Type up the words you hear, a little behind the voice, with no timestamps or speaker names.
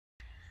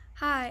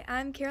Hi,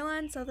 I'm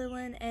Caroline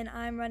Sutherland and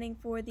I'm running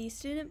for the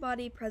student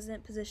body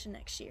president position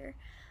next year.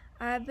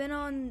 I've been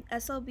on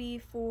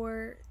SLB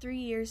for 3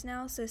 years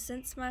now, so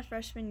since my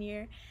freshman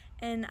year,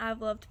 and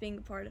I've loved being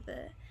a part of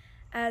it.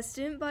 As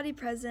student body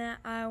president,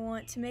 I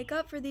want to make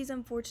up for these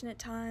unfortunate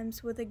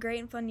times with a great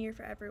and fun year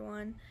for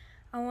everyone.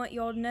 I want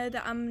y'all to know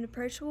that I'm an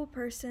approachable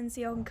person,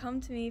 so y'all can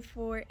come to me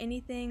for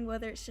anything,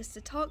 whether it's just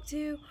to talk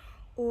to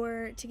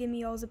or to give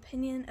me y'all's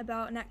opinion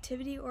about an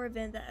activity or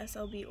event that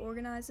SLB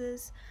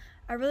organizes.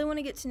 I really want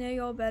to get to know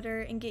y'all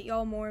better and get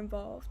y'all more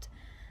involved.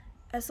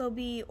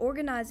 SLB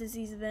organizes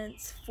these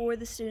events for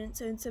the students,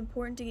 so it's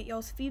important to get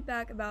y'all's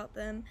feedback about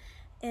them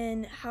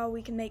and how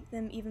we can make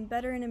them even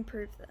better and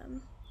improve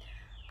them.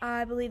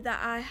 I believe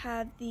that I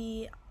have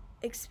the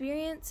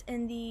experience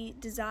and the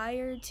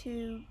desire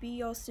to be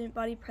y'all student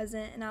body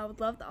president, and I would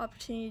love the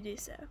opportunity to do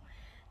so.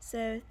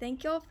 So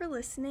thank y'all for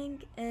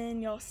listening, and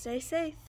y'all stay safe.